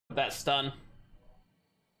That stun.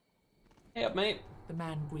 Hey up, mate. The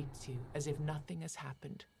man greets you as if nothing has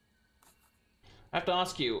happened. I have to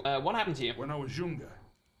ask you, what happened to you? When I was younger,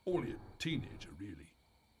 only a teenager really,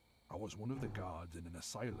 I was one of the guards in an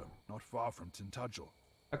asylum not far from Tintagel.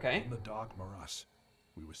 Okay. In the dark morass,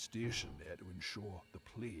 we were stationed there to ensure the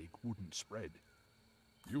plague wouldn't spread.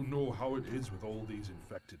 You know how it is with all these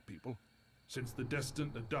infected people. Since they're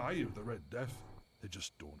destined to die of the Red Death, they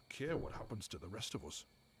just don't care what happens to the rest of us.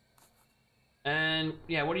 And,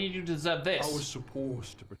 yeah, what do you do to deserve this? I was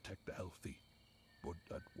supposed to protect the healthy, but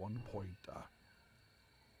at one point I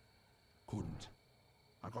couldn't.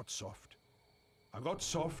 I got soft.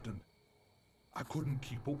 And I couldn't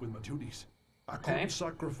keep up with my duties. I couldn't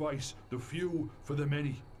sacrifice the few for the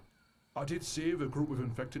many. I did save a group of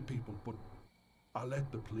infected people, but I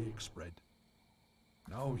let the plague spread.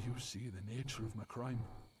 Now you see the nature of my crime.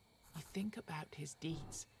 You think about his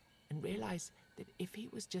deeds and realize that if he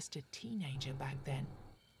was just a teenager back then,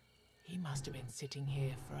 he must have been sitting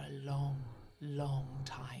here for a long, long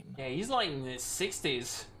time. Yeah, he's like in his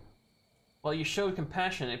 60s. Well, you showed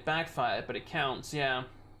compassion, it backfired, but it counts, yeah.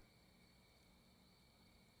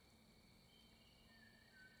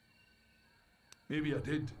 Maybe I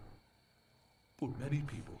did. But many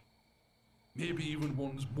people, maybe even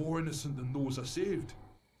ones more innocent than those I saved,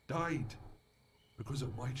 died because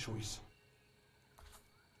of my choice.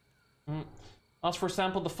 Ask for a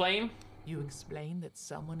sample of the flame? You explain that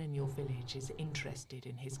someone in your village is interested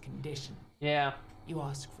in his condition. Yeah. You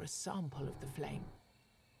ask for a sample of the flame.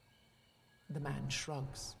 The man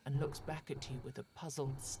shrugs and looks back at you with a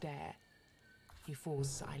puzzled stare. He falls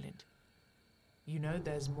silent. You know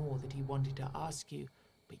there's more that he wanted to ask you,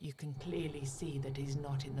 but you can clearly see that he's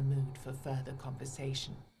not in the mood for further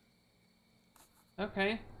conversation.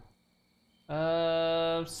 Okay.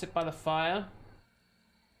 Sit by the fire.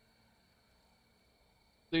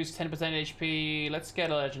 Lose 10% HP. Let's get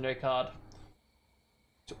a legendary card.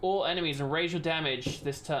 To all enemies and raise your damage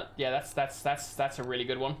this turn. Yeah, that's a really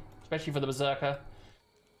good one, especially for the berserker.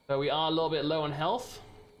 So we are a little bit low on health.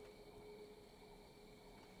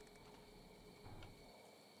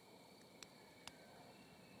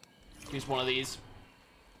 Use one of these.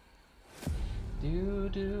 Do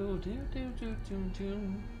do do do do do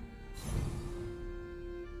do.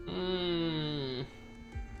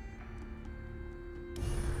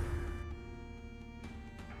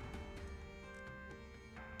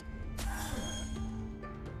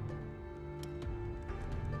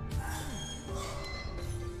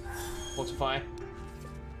 Fortify.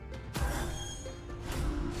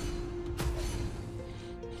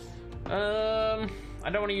 I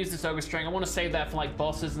don't want to use this ogre string. I want to save that for like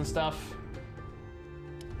bosses and stuff.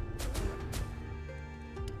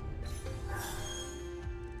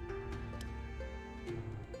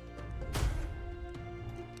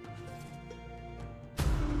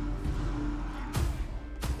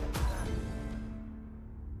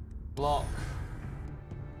 Block.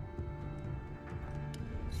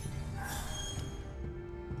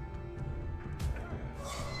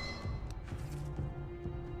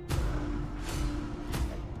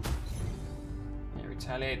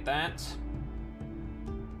 Retaliate that.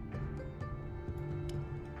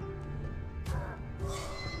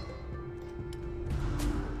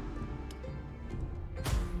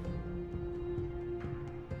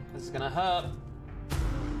 This is gonna hurt.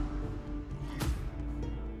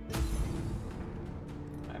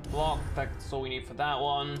 Right, block, that's all we need for that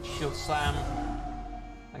one. Shield slam.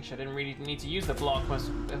 Actually, I didn't really need to use the block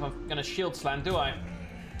if I'm gonna shield slam, do I?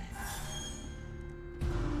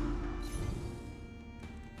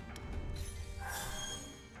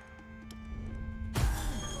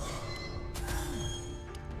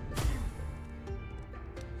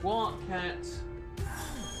 What, cat?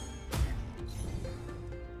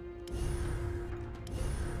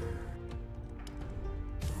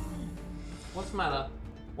 What's the matter?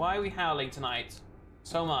 Why are we howling tonight?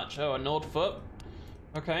 So much. Oh, a Nordfoot.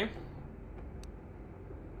 Okay.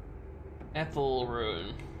 Ethel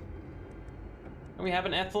rune. Do we have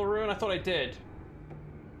an Ethel rune? I thought I did.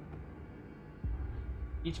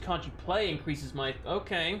 Each card you play increases my...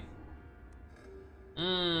 Okay.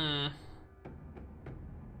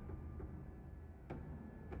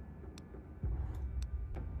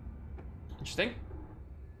 Interesting.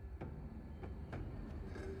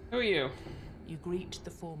 Who are you? You greet the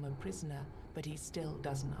former prisoner, but he still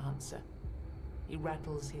doesn't answer. He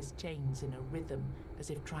rattles his chains in a rhythm as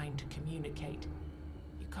if trying to communicate.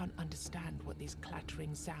 You can't understand what these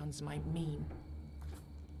clattering sounds might mean.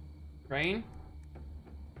 Rain?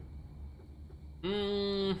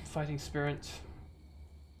 Fighting spirit.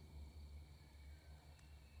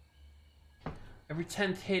 Every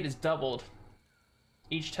 10th hit is doubled.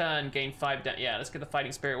 Each turn gain 5 damage. Yeah, let's get the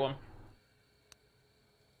fighting spirit one.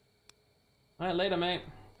 Alright, later, mate.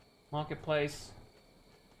 Marketplace.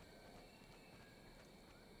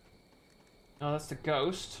 Oh, that's the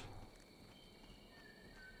ghost.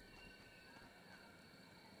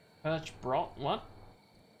 Perch Brot, what?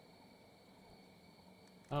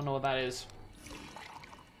 I don't know what that is.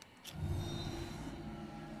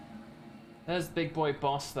 There's the big boy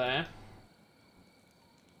boss there.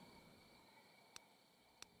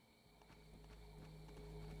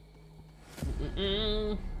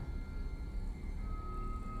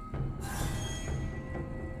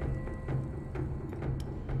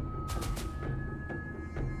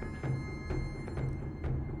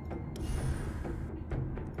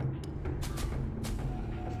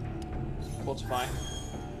 Fortify.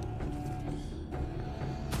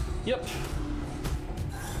 Yep.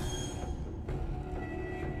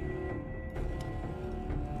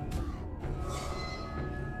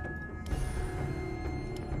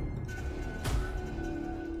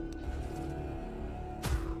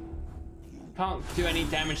 Can't do any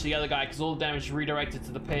damage to the other guy because all the damage is redirected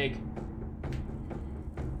to the pig.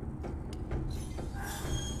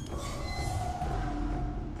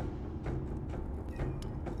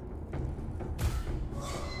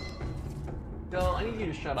 Girl, I need you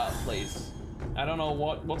to shut up, please. I don't know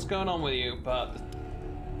what's going on with you, but...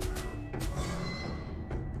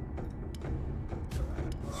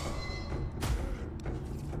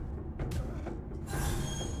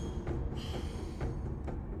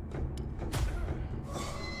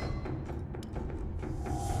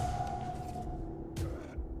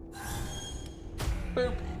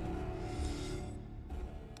 Boop.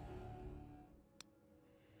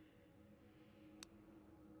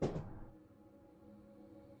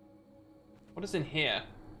 What is in here?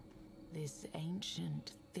 This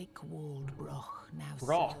ancient, thick-walled broch now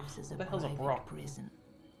Broch? serves as a What the hell's a private broch? prison.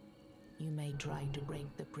 You may try to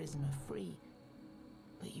break the prisoner free,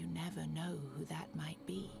 but you never know who that might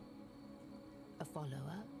be. A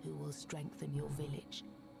follower who will strengthen your village,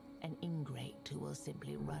 an ingrate who will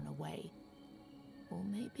simply run away, or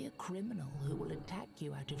maybe a criminal who will attack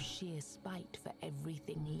you out of sheer spite for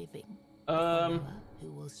everything living. A follower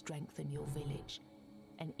who will strengthen your village,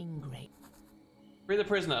 an ingrate. Free the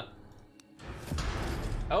prisoner.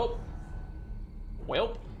 Oh.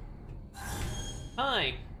 Welp.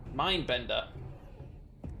 Hi. Mindbender.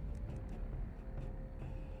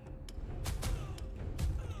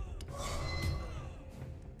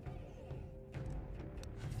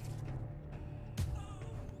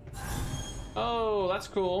 Oh, that's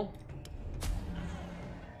cool.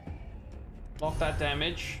 Block that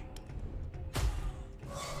damage.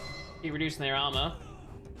 Keep reducing their armor.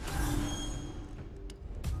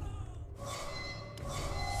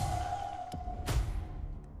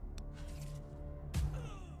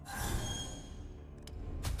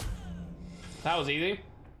 That was easy.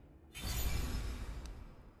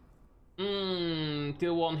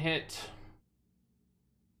 Deal 1 hit.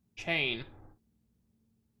 Chain.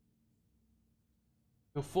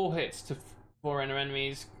 Deal 4 hits to 4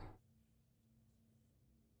 enemies.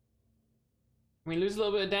 We lose a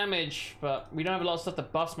little bit of damage, but we don't have a lot of stuff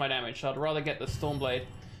that buffs my damage, so I'd rather get the Stormblade.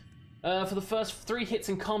 For the first 3 hits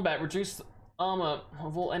in combat, reduce the armor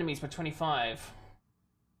of all enemies by 25.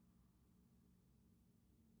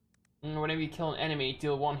 Whenever you kill an enemy,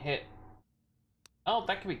 deal 1 hit. Oh,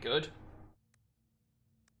 that could be good.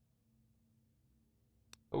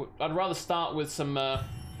 I'd rather start with some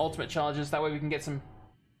ultimate charges, that way we can get some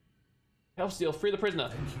health steal. Free the prisoner.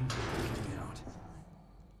 Thank you for getting me out.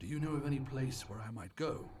 Do you know of any place where I might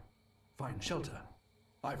go? Find shelter.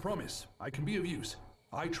 I promise, I can be of use.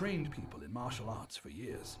 I trained people in martial arts for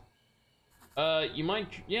years. You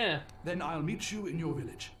might, yeah. Then I'll meet you in your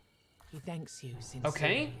village. He thanks you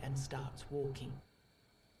sincerely and starts walking,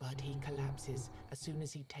 but he collapses as soon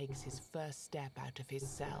as he takes his first step out of his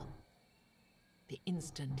cell. The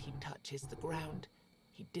instant he touches the ground,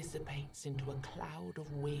 he dissipates into a cloud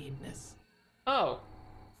of weirdness. Oh.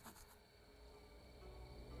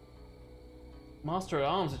 Master at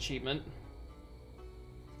Arms achievement.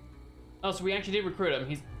 Oh, so we actually did recruit him.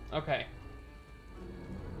 He's okay.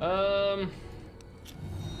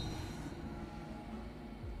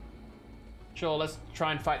 Sure, let's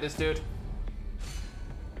try and fight this dude.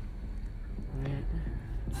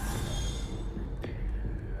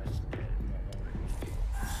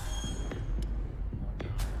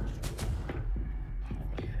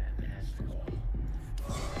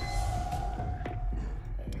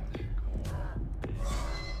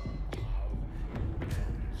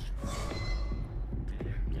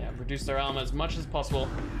 Yeah, reduce their armor as much as possible.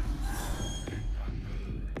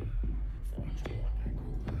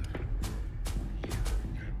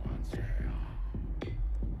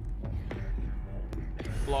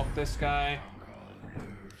 Block this guy.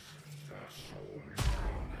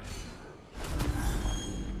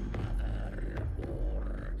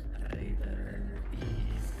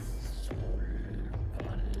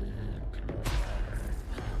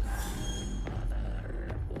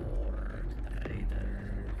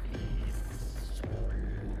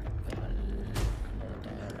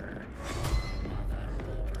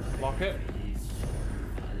 Block it.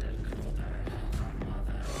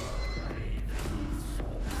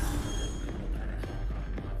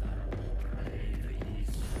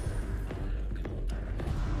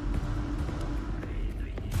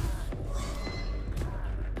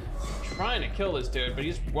 Trying to kill this dude, but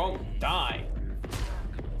he just won't die.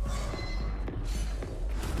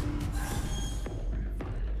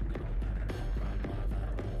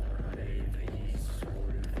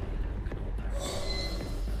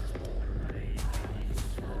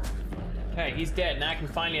 Okay, he's dead. Now I can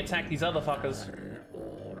finally attack these other fuckers.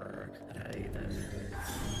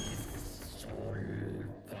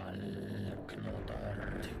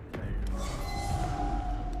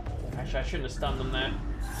 Actually, I shouldn't have stunned them there.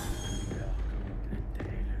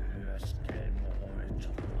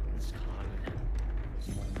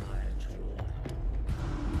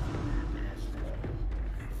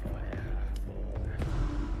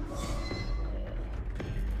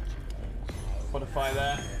 Fortify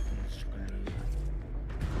that.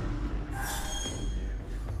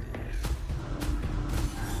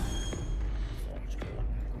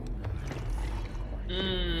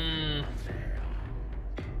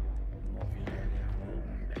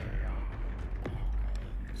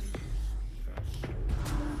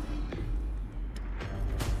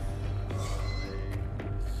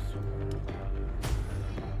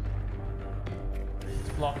 Let's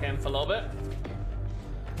block him for a little bit.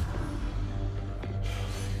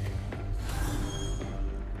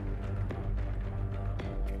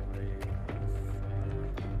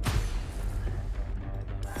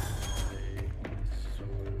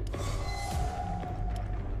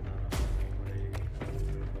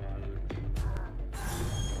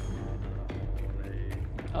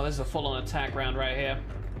 Oh, this is a full-on attack round right here.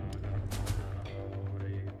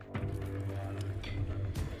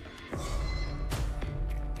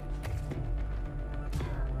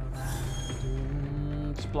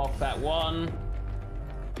 Let's block that one.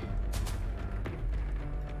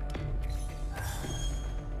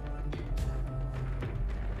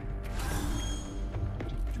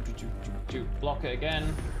 Block it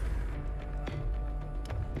again.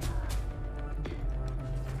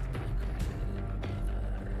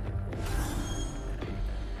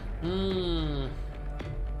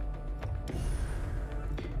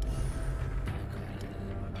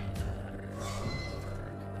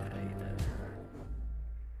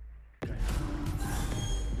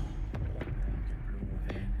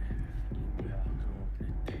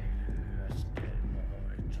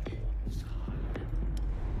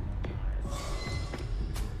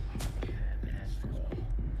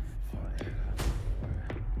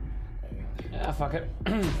 Ah, fuck it.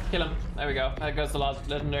 Kill him. There we go. There goes the last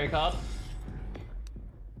legendary card.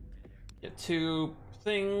 Get 2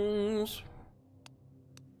 things.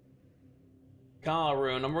 Gar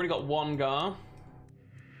rune. I've already got 1 Gar.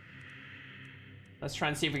 Let's try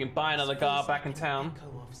and see if we can buy another Gar back in town.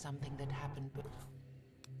 Echo of something that happened, but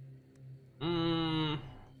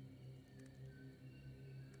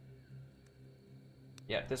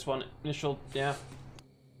yeah, this one. Initial, yeah.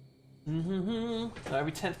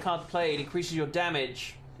 Every 10th card played increases your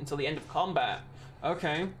damage until the end of combat.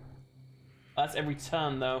 Okay. That's every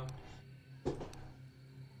turn, though.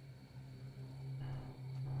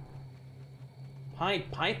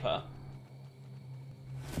 Pied Piper?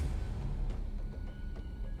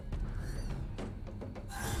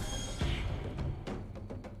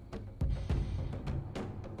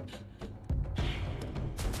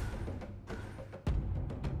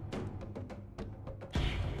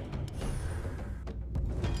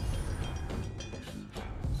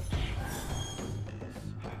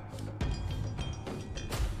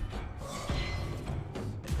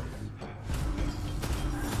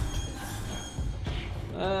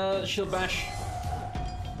 Shield bash.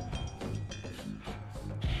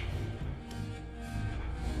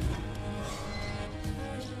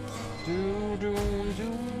 Do do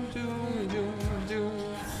do do do do.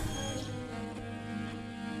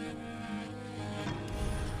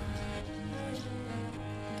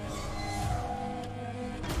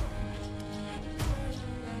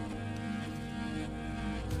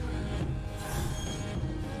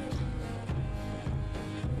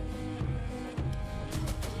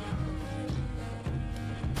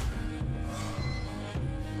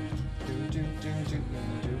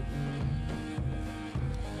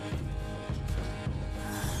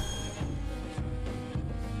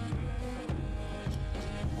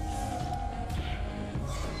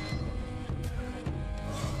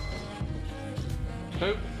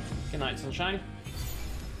 night, sunshine.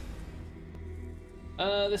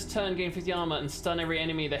 This turn, gain 50 armor and stun every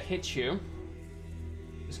enemy that hits you.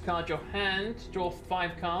 Discard your hand, draw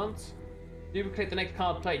 5 cards. Duplicate the next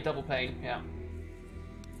card played, double pain, yeah.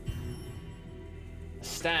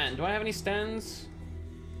 Stand. Do I have any stands?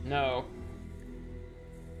 No.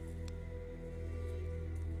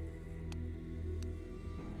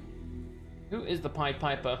 Who is the Pied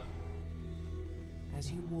Piper?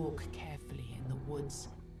 As you walk carefully in the woods,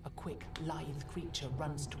 a quick, lithe creature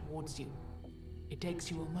runs towards you. It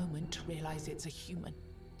takes you a moment to realize it's a human.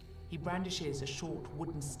 He brandishes a short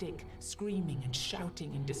wooden stick, screaming and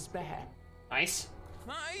shouting in despair. Nice.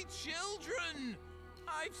 My children!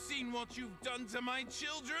 I've seen what you've done to my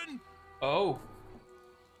children! Oh.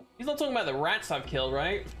 He's not talking about the rats I've killed,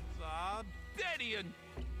 right? Barbarian!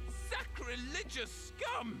 Sacrilegious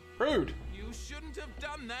scum! Rude. You shouldn't have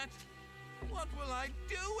done that. What will I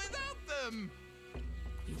do without them?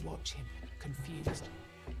 You watch him, confused.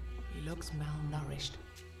 He looks malnourished,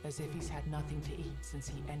 as if he's had nothing to eat since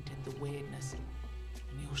he entered the weirdness.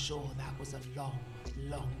 And you're sure that was a long,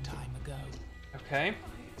 long time ago. Okay.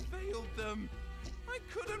 I failed them. I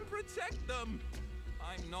couldn't protect them.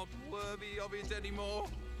 I'm not worthy of it anymore.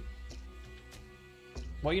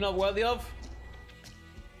 What are you not worthy of?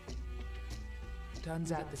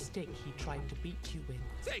 Turns out the stick he tried to beat you with.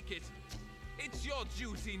 Take it. It's your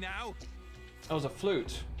duty now. That was a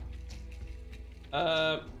flute.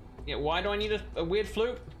 Yeah, why do I need a weird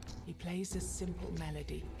flute? He plays a simple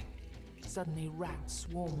melody. Suddenly rats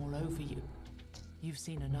swarm all over you. You've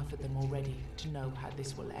seen enough of them already to know how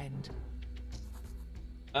this will end.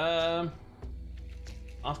 Ask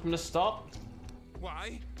him to stop.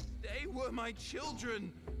 Why? They were my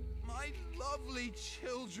children. My lovely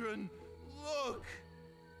children. Look.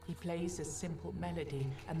 He plays a simple melody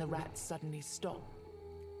and the rats suddenly stop.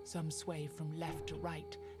 Some sway from left to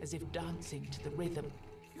right as if dancing to the rhythm.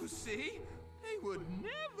 You see? They would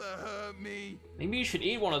never hurt me. Maybe you should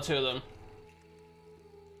eat 1 or 2 of them.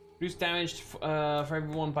 Reduce damage for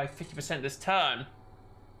everyone by 50% this turn.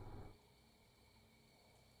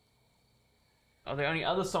 Are there any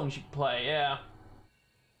other songs you can play? Yeah.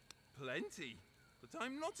 Plenty. But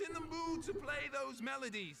I'm not in the mood to play those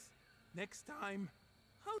melodies. Next time,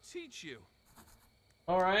 I'll teach you.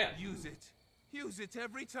 Alright. Use it. Use it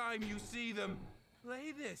every time you see them.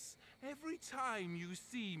 Play this every time you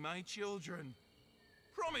see my children.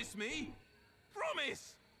 Promise me.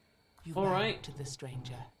 Promise. You All bow right. to the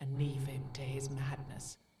stranger and leave him to his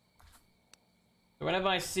madness. Whenever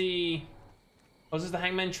I see... Oh, is this the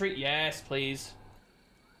hangman tree? Yes, please.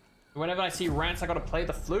 Whenever I see rats, I gotta play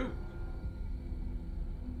the flute.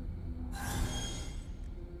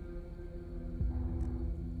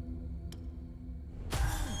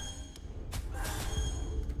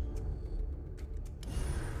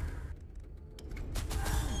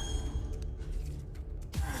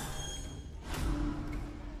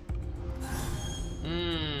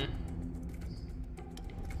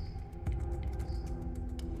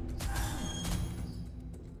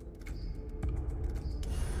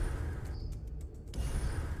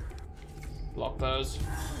 Block those.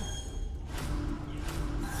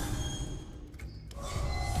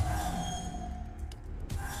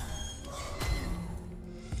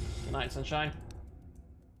 Good night, sunshine.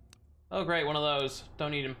 Oh great, one of those.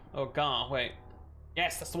 Don't need him. Oh god, wait.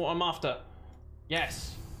 Yes, that's the one I'm after.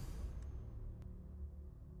 Yes.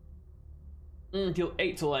 Deal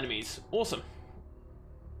 8 to all enemies. Awesome.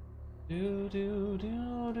 Do do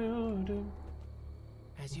do do do.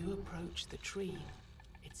 As you approach the tree,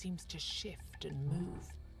 it seems to shift and move.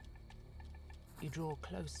 You draw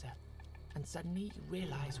closer, and suddenly you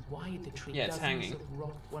realize why the tree Yeah, it's hanging. of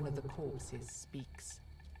rock one of the corpses speaks.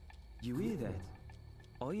 You hear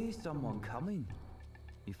that? I hear someone coming.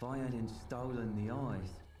 If I hadn't stolen the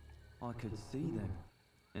eyes, I could see them,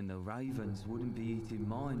 and the ravens wouldn't be eating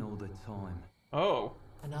mine all the time. Oh.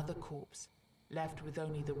 Another corpse, left with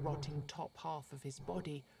only the rotting top half of his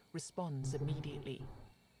body, responds immediately.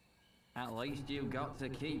 At least you got to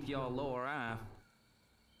keep your lower half.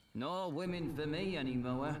 No women for me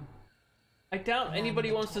anymore. I doubt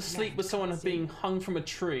anybody wants to sleep with someone being hung from a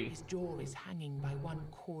tree. His jaw is hanging by one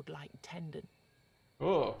cord-like tendon.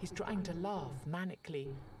 Oh. He's trying to laugh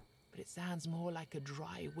manically, but it sounds more like a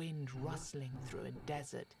dry wind rustling through a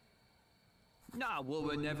desert. No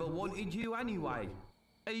woman never wanted you anyway,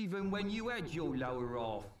 even when you had your lower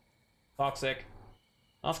half. Toxic.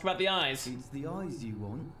 Ask about the eyes. It's the eyes you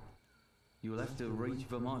want. You'll have to reach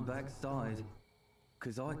for my backside,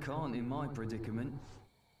 'cause I can't in my predicament.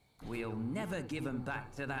 We'll never give 'em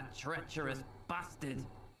back to that treacherous bastard.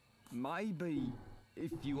 Maybe,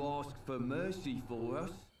 if you ask for mercy for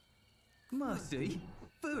us. Mercy?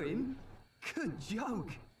 For him? Good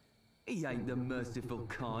joke. He ain't the merciful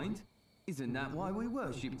kind. Isn't that why we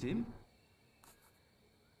worshipped him?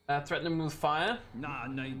 Threaten him with fire? Nah,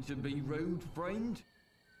 need to be rude, friend.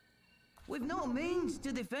 We've no means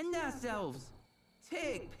to defend ourselves.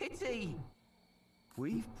 Take pity.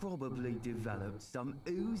 We've probably developed some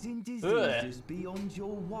oozing diseases beyond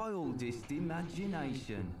your wildest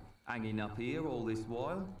imagination. Hanging up here all this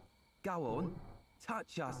while. Go on,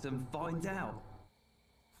 touch us and find out.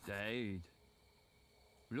 Said.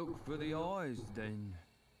 Look for the eyes then,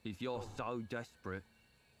 if you're so desperate.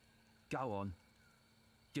 Go on,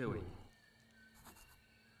 do it.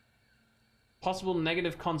 Possible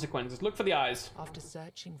negative consequences. Look for the eyes. After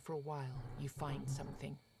searching for a while, you find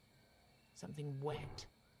something. Something wet.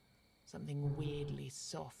 Something weirdly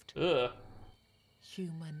soft. Ugh.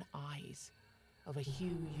 Human eyes, of a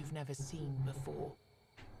hue you've never seen before.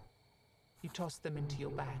 You toss them into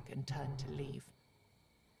your bag and turn to leave.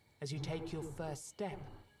 As you take your first step,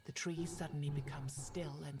 the tree suddenly becomes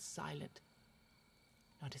still and silent.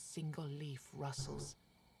 Not a single leaf rustles.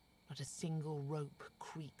 Not a single rope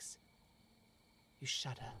creaks. You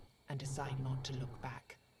shudder and decide not to look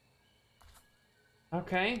back.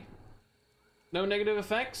 Okay. No negative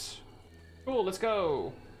effects? Cool, let's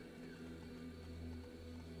go.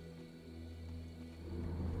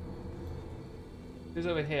 Who's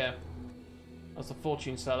over here? That's the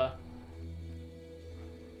fortune seller.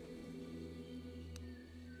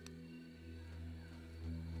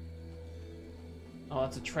 Oh,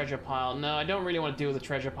 that's a treasure pile. No, I don't really want to deal with a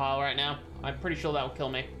treasure pile right now. I'm pretty sure that will kill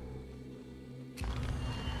me.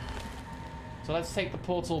 So let's take the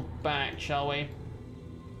portal back, shall we?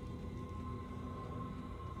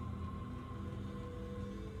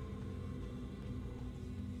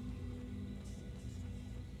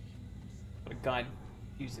 Got a guide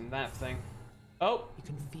using that thing. Oh! You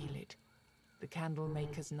can feel it. The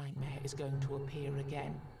Candlemaker's nightmare is going to appear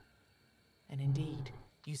again. And indeed,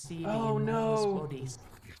 you see the enormous bodies.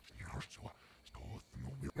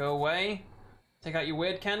 Go away. Take out your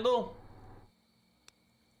weird candle.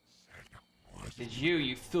 It's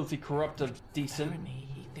you filthy corrupted decent. Apparently,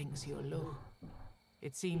 he thinks you're Luch.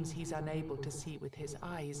 It seems he's unable to see with his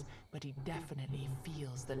eyes, but he definitely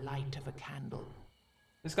feels the light of a candle.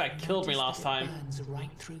 This guy killed me last time. It burns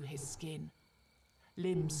right through his skin.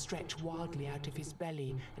 Limbs stretch wildly out of his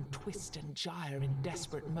belly and twist and gyre in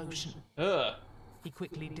desperate motion. Ugh. He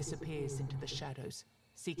quickly disappears into the shadows,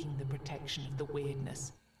 seeking the protection of the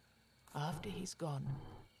weirdness. After he's gone,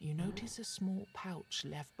 you notice a small pouch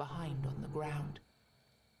left behind on the ground.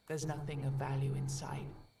 There's nothing of value inside,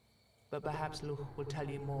 but perhaps Luch will tell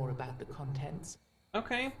you more about the contents.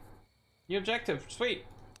 Okay. New objective. Sweet.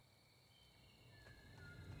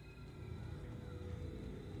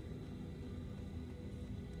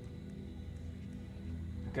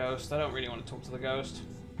 Ghost. I don't really want to talk to the ghost.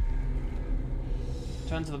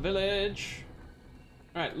 Turn to the village.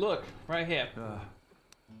 Alright, look. Right here.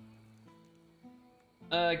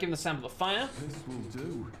 Give him the sample of fire. This will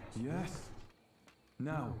do, yes.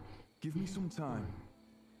 Now, give me some time.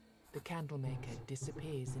 The Candlemaker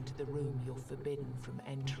disappears into the room you're forbidden from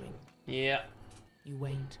entering. Yeah. You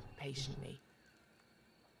wait patiently.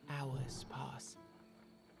 Hours pass,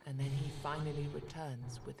 and then he finally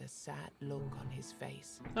returns with a sad look on his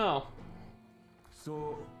face. Oh.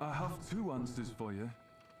 So, I have two answers for you.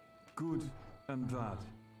 Good and bad.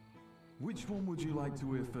 Which one would you like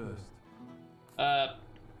to hear first?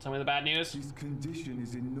 Tell me the bad news. His condition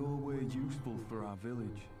is in no way useful for our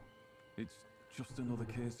village. It's just another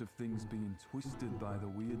case of things being twisted by the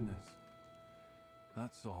weirdness.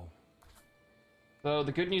 That's all. So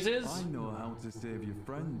the good news is? I know how to save your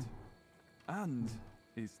friend. And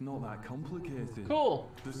it's not that complicated. Cool.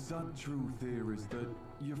 The sad truth here is that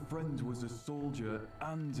your friend was a soldier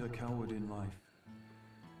and a coward in life.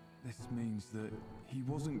 This means that he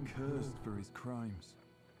wasn't cursed for his crimes.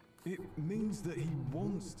 It means that he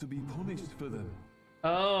wants to be punished for them.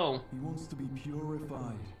 Oh. He wants to be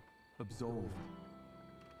purified, absolved,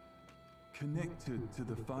 connected to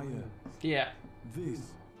the fire. Yeah.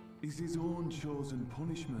 This is his own chosen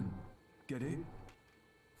punishment. Get it?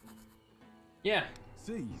 Yeah.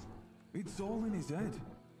 See, it's all in his head.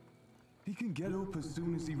 He can get up as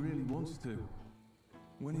soon as he really wants to.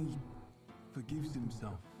 When he forgives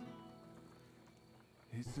himself.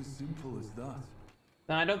 It's as simple as that.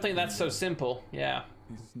 No, I don't think that's so simple. Yeah.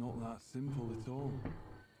 It's not that simple at all.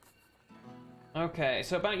 Okay,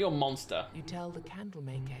 so about your monster. You tell the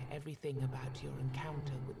Candlemaker everything about your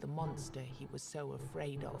encounter with the monster he was so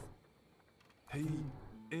afraid of. He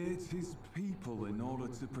ate his people in order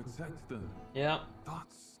to protect them. Yeah.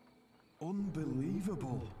 That's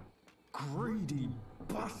unbelievable. Greedy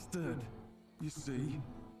bastard! You see,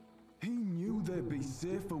 he knew they'd be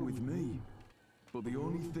safer with me. But the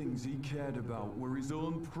only things he cared about were his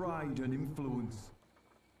own pride and influence.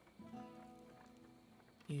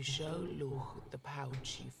 You show Luch the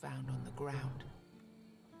pouch you found on the ground.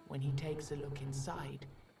 When he takes a look inside,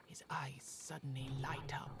 his eyes suddenly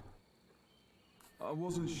light up. I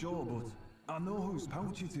wasn't sure, but I know whose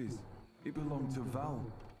pouch it is. It belonged to Val.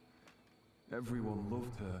 Everyone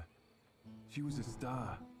loved her. She was a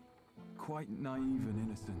star. Quite naive and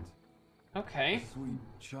innocent. Okay. A sweet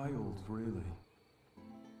child, really.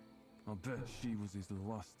 I bet she was his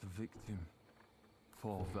last victim.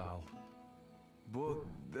 Poor Val. But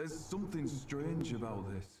there's something strange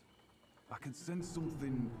about this. I can sense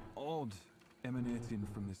something odd emanating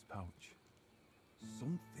from this pouch.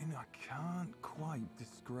 Something I can't quite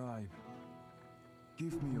describe.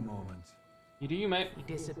 Give me a moment. You do, mate. He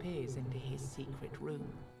disappears into his secret room,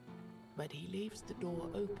 but he leaves the door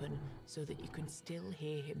open so that you can still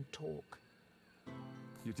hear him talk.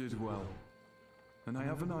 You did well. And I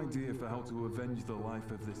have an idea for how to avenge the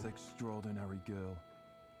life of this extraordinary girl.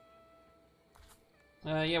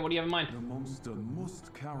 Yeah, what do you have in mind? The monster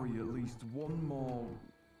must carry at least one more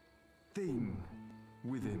thing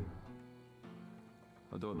with him.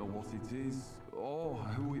 I don't know what it is or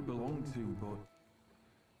who it belonged to, but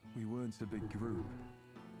we weren't a big group.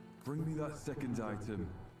 Bring me that second item,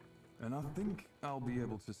 and I think I'll be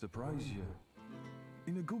able to surprise you.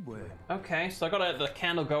 In a good way. Okay, so I gotta let the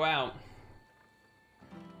candle go out.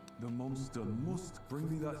 The monster must bring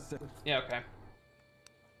me that second. Yeah, okay.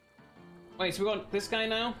 Wait, so we got this guy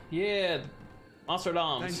now? Yeah, Master at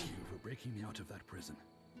Arms. Thank you for breaking me out of that prison.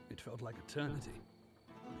 It felt like eternity.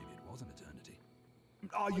 Maybe it was an eternity.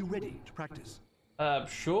 Are you ready to practice?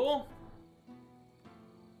 Sure.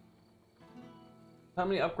 How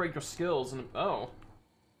many upgrade your skills? And oh,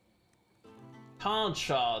 card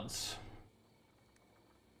shards.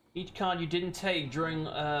 Each card you didn't take during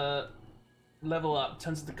level up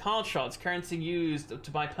turns into card shards, currency used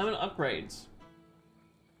to buy permanent upgrades.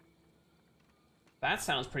 That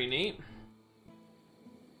sounds pretty neat.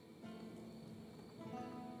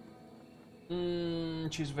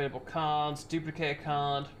 Choose available cards, duplicate a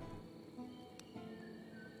card.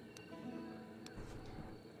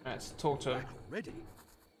 Alright, let's talk to him. Ready?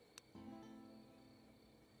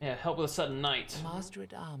 Yeah, help with a sudden night. The Master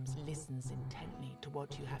at Arms listens intently to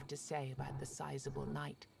what you have to say about the sizable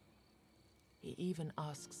knight. He even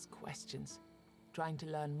asks questions, trying to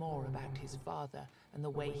learn more about his father and the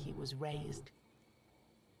way he was raised.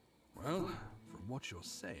 Well, from what you're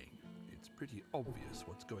saying, it's pretty obvious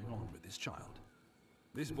what's going on with this child.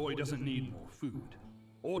 This boy doesn't need more food,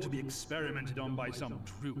 or to be experimented on by some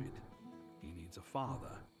druid. He needs a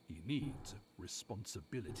father. He needs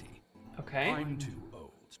responsibility. Okay. I'm too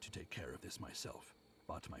old to take care of this myself,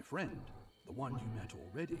 but my friend, the one you met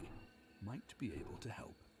already, might be able to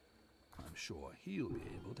help. I'm sure he'll be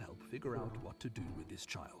able to help figure out what to do with this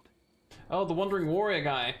child. Oh, the Wandering Warrior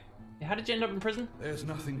guy. How did you end up in prison? There's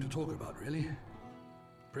nothing to talk about, really.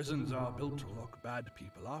 Prisons are built to lock bad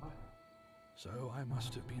people up, so I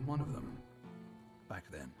must have been one of them.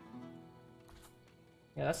 Back then.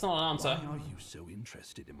 Yeah, that's not an answer. Why are you so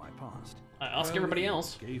interested in my past? I ask everybody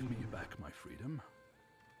else. You gave me back my freedom.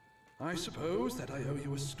 I suppose that I owe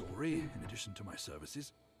you a story in addition to my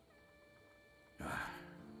services.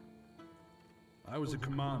 I was a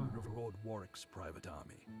commander of Lord Warwick's private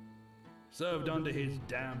army. Served under his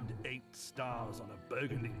damned 8 stars on a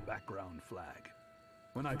burgundy background flag.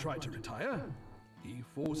 When I tried to retire, he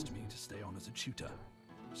forced me to stay on as a tutor.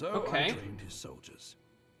 So I trained his soldiers.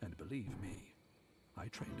 And believe me, I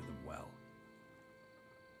trained them well.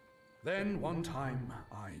 Then one time,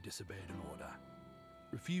 I disobeyed an order.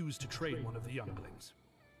 Refused to train one of the younglings.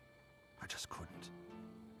 I just couldn't.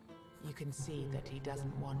 You can see that he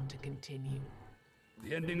doesn't want to continue.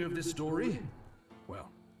 The ending of this story? Well,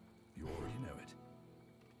 you already know it.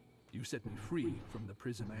 You set me free from the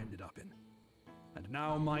prison I ended up in. And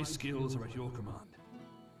now my skills are at your command.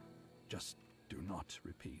 Just do not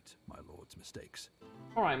repeat my lord's mistakes.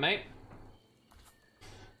 Alright, mate.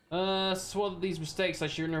 So what are these mistakes I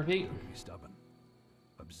shouldn't repeat? Don't be stubborn.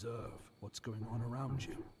 Observe what's going on around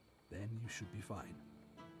you. Then you should be fine.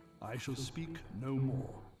 I shall speak no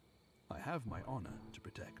more. I have my honor to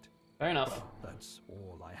protect. Fair enough. That's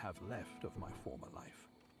all I have left of my former life.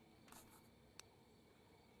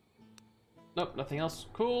 Nope, nothing else.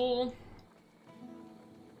 Cool.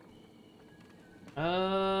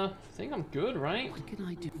 I think I'm good, right? What can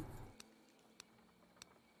I do?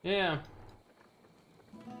 Yeah.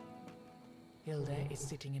 Hilda is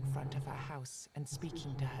sitting in front of her house and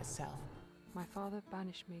speaking to herself. My father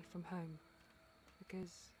banished me from home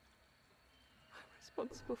because I'm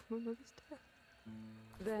responsible for my mother's death.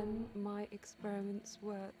 Then my experiments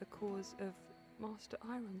were the cause of Master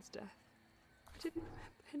Iron's death. I didn't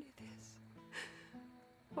remember any of this.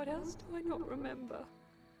 What else do I not remember?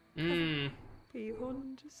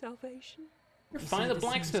 Beyond salvation? You're fine, the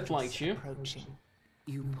blacksmith likes you. Approaching.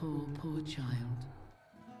 You poor, poor child.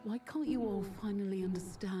 Why can't you all finally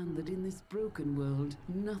understand that in this broken world,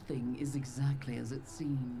 nothing is exactly as it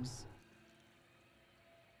seems?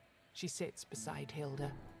 She sits beside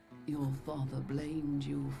Hilda. Your father blamed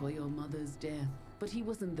you for your mother's death, but he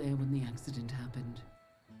wasn't there when the accident happened.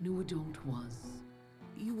 Noadont was.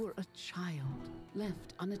 You were a child,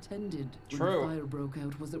 left unattended. True. When the fire broke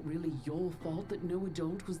out, was it really your fault that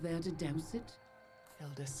Noadont was there to douse it?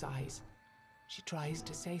 Hilda sighs. She tries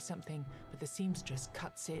to say something, but the seamstress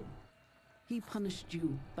cuts in. He punished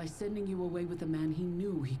you by sending you away with a man he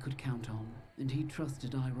knew he could count on. And he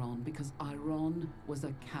trusted Iron because Iron was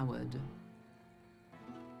a coward.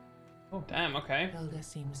 Oh, damn, okay. Hilda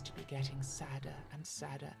seems to be getting sadder and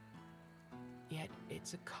sadder. Yet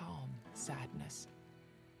it's a calm sadness.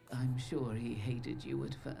 I'm sure he hated you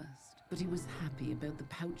at first, but he was happy about the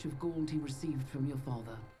pouch of gold he received from your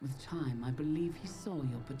father. With time, I believe he saw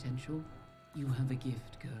your potential. You have a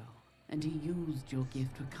gift, girl, and he used your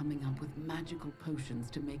gift for coming up with magical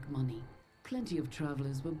potions to make money. Plenty of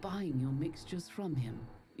travelers were buying your mixtures from him.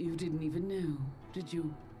 You didn't even know, did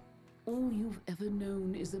you? All you've ever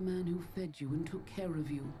known is a man who fed you and took care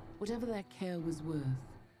of you, whatever that care was worth,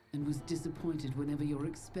 and was disappointed whenever your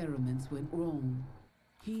experiments went wrong.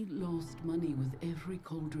 He lost money with every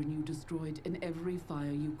cauldron you destroyed and every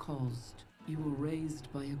fire you caused. You were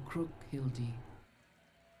raised by a crook, Hildy.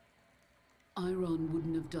 Iron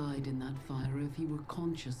wouldn't have died in that fire if he were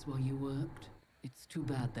conscious while you worked. It's too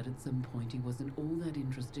bad that at some point he wasn't all that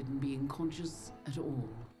interested in being conscious at all.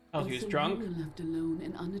 Oh, he was So drunk? you were left alone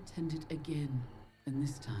and unattended again. And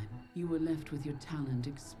this time, you were left with your talent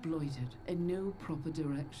exploited and no proper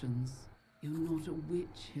directions. You're not a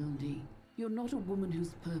witch, Hildy. You're not a woman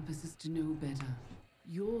whose purpose is to know better.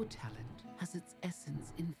 Your talent has its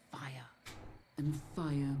essence in fire. And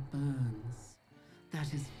fire burns.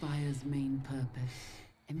 That is fire's main purpose.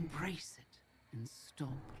 Embrace it and stop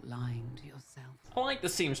lying to yourself. I like the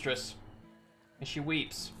seamstress. And she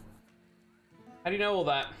weeps. How do you know all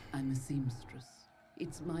that? I'm a seamstress.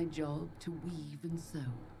 It's my job to weave and sew.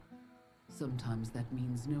 Sometimes that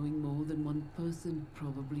means knowing more than one person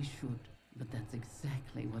probably should. But that's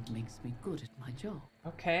exactly what makes me good at my job.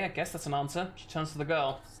 Okay, I guess that's an answer. She turns to the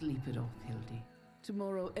girl. Sleep it off, Hildy.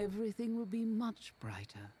 Tomorrow everything will be much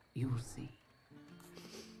brighter. You'll see.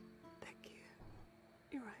 Thank you.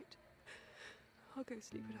 You're right. I'll go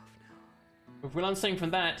sleep it off now. If we learn something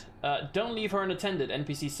from that, don't leave her unattended.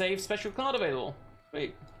 NPC save, special card available.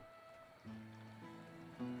 Wait.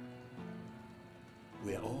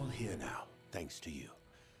 We're all here now, thanks to you.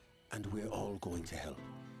 And we're all going to help,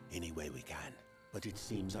 any way we can. But it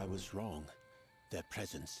seems I was wrong. Their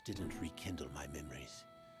presence didn't rekindle my memories.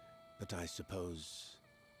 But I suppose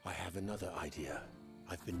I have another idea.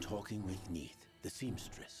 I've been talking with Neith, the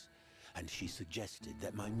seamstress, and she suggested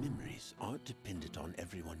that my memories aren't dependent on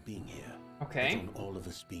everyone being here. Okay. But on all of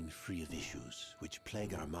us being free of issues which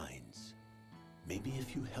plague our minds. Maybe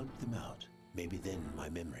if you help them out, maybe then my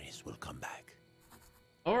memories will come back.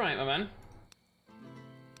 Alright, my man.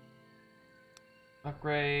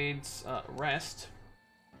 Upgrades, rest.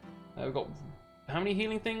 We've got how many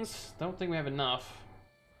healing things? Don't think we have enough.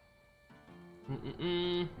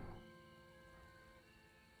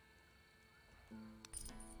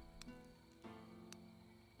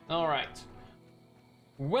 Alright.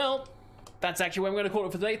 Well, that's actually where I'm going to call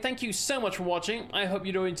it for today. Thank you so much for watching. I hope you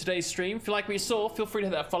enjoyed today's stream. If you like what you saw, feel free to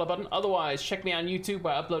hit that follow button. Otherwise, check me out on YouTube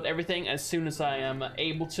where I upload everything as soon as I am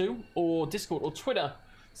able to. Or Discord or Twitter.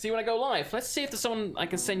 See when I go live. Let's see if there's someone I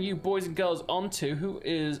can send you boys and girls onto who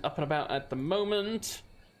is up and about at the moment.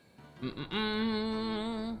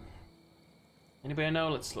 Anybody I know?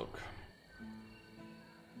 Let's look.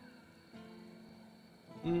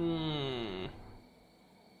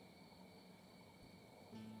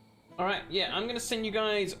 Alright, yeah, I'm going to send you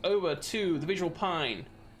guys over to the Visual Pine.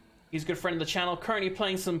 He's a good friend of the channel, currently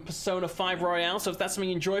playing some Persona 5 Royale, so if that's something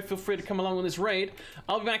you enjoy, feel free to come along on this raid.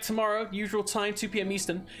 I'll be back tomorrow, usual time, 2 PM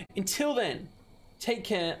Eastern. Until then, take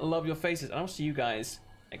care, love your faces, and I'll see you guys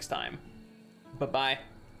next time. Bye-bye.